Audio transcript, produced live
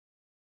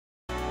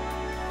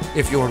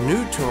If you're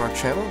new to our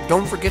channel,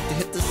 don't forget to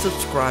hit the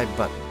subscribe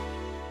button.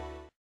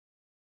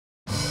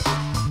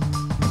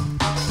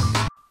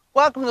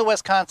 Welcome to the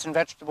Wisconsin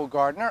Vegetable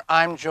Gardener.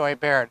 I'm Joy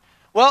Baird.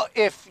 Well,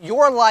 if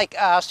you're like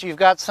us, you've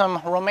got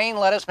some romaine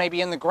lettuce maybe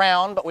in the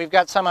ground, but we've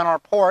got some on our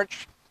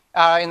porch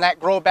in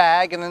that grow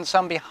bag, and then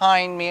some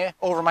behind me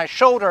over my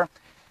shoulder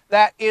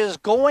that is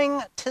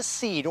going to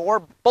seed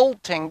or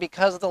bolting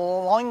because of the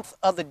length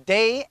of the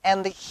day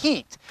and the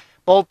heat.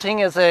 Bolting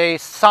is a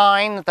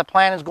sign that the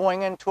plant is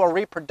going into a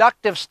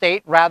reproductive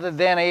state rather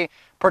than a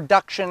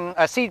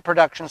seed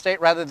production state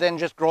rather than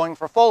just growing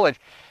for foliage.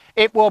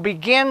 It will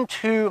begin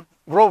to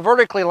grow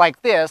vertically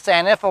like this,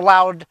 and if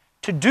allowed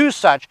to do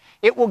such,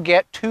 it will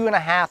get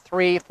 2.5,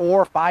 3,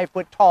 4, 5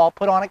 foot tall,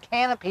 put on a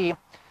canopy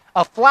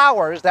of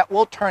flowers that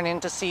will turn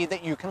into seed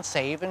that you can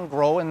save and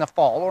grow in the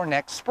fall or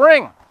next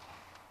spring.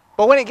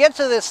 But when it gets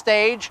to this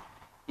stage,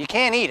 you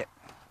can't eat it.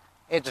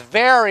 It's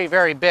very,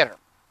 very bitter.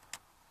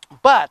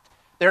 But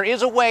there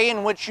is a way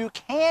in which you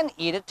can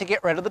eat it to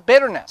get rid of the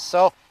bitterness.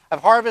 So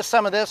I've harvested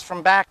some of this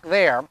from back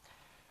there.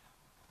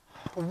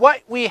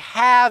 What we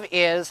have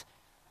is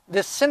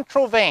this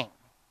central vein.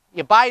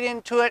 You bite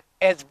into it,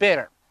 it's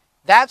bitter.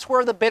 That's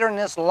where the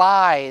bitterness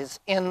lies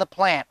in the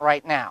plant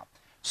right now.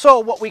 So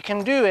what we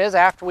can do is,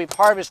 after we've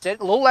harvested,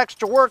 a little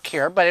extra work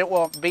here, but it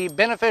will be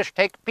beneficial.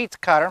 Take a pizza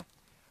cutter,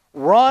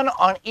 run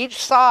on each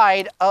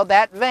side of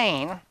that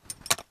vein,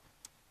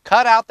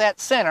 cut out that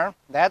center,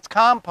 that's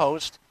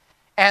compost,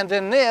 and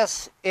then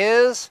this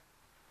is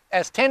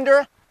as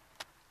tender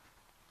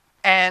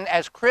and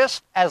as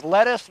crisp as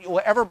lettuce you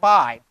will ever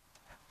buy.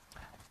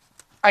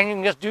 And you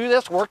can just do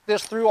this, work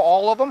this through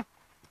all of them.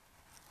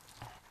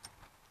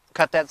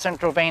 Cut that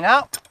central vein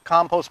out,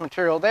 compost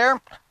material there,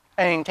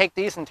 and you can take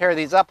these and tear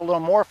these up a little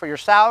more for your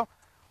salad.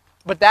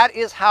 But that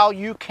is how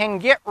you can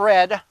get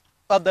rid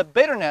of the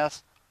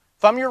bitterness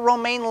from your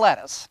romaine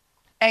lettuce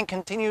and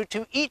continue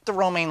to eat the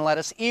romaine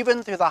lettuce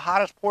even through the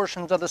hottest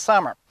portions of the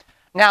summer.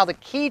 Now, the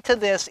key to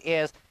this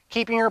is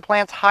keeping your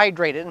plants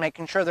hydrated,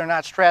 making sure they're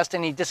not stressed.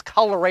 Any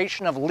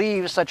discoloration of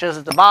leaves, such as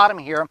at the bottom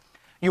here,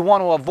 you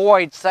want to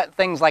avoid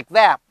things like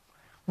that.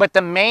 But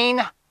the main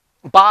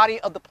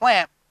body of the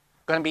plant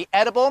is going to be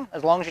edible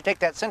as long as you take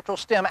that central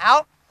stem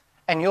out,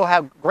 and you'll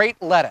have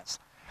great lettuce.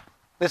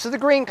 This is the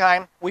green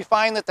kind. We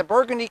find that the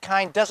burgundy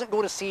kind doesn't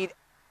go to seed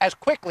as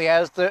quickly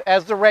as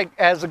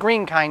the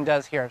green kind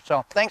does here.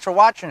 So thanks for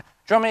watching.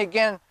 Join me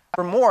again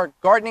for more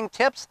gardening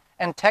tips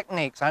and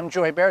techniques. I'm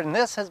Joy Baird, and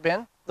this has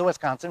been the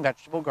Wisconsin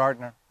Vegetable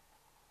Gardener.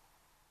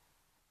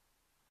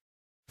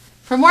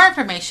 For more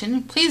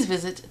information, please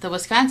visit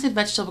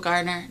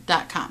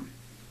thewisconsinvegetablegardener.com.